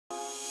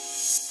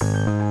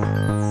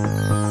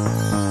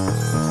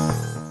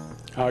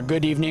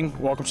Good evening.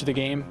 Welcome to the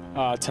game.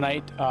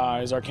 Tonight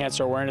is our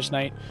Cancer Awareness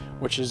Night,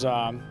 which is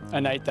a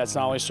night that's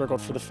not only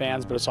circled for the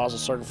fans, but it's also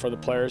circled for the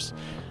players.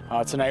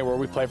 Tonight, where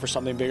we play for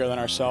something bigger than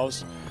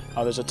ourselves.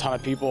 There's a ton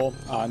of people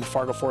in the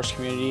Fargo Force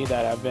community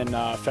that have been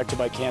affected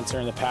by cancer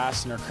in the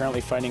past and are currently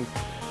fighting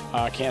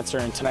cancer.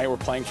 And tonight, we're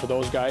playing for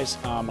those guys.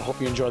 I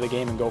hope you enjoy the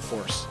game and go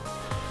Force.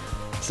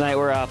 Tonight,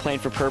 we're playing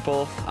for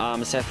Purple.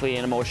 It's definitely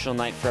an emotional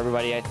night for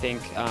everybody, I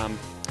think.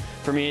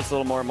 For me, it's a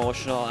little more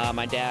emotional.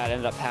 My dad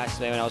ended up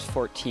passing away when I was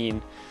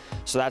 14.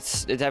 So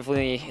it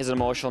definitely is an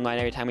emotional night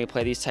every time we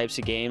play these types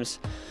of games.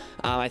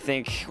 I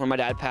think when my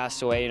dad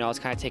passed away, I was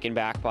kind of taken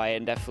back by it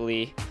and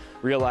definitely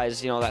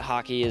realized, that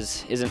hockey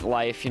isn't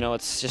life.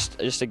 It's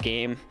just a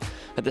game.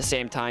 At the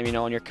same time,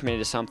 when you're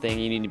committed to something,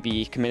 you need to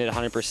be committed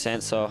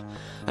 100%. So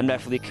I'm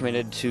definitely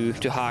committed to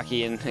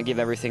hockey and give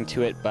everything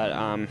to it. But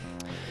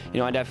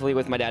I definitely,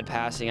 with my dad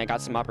passing, I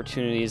got some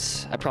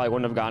opportunities I probably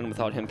wouldn't have gotten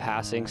without him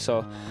passing. So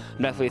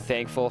I'm definitely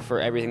thankful for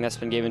everything that's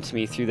been given to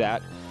me through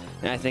that.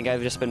 And I think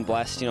I've just been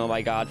blessed,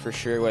 by God for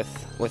sure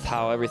with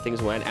how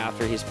everything's went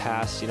after he's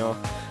passed.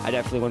 I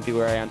definitely wouldn't be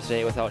where I am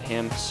today without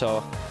him.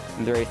 So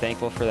I'm very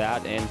thankful for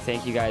that. And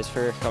thank you guys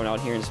for coming out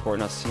here and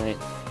supporting us tonight.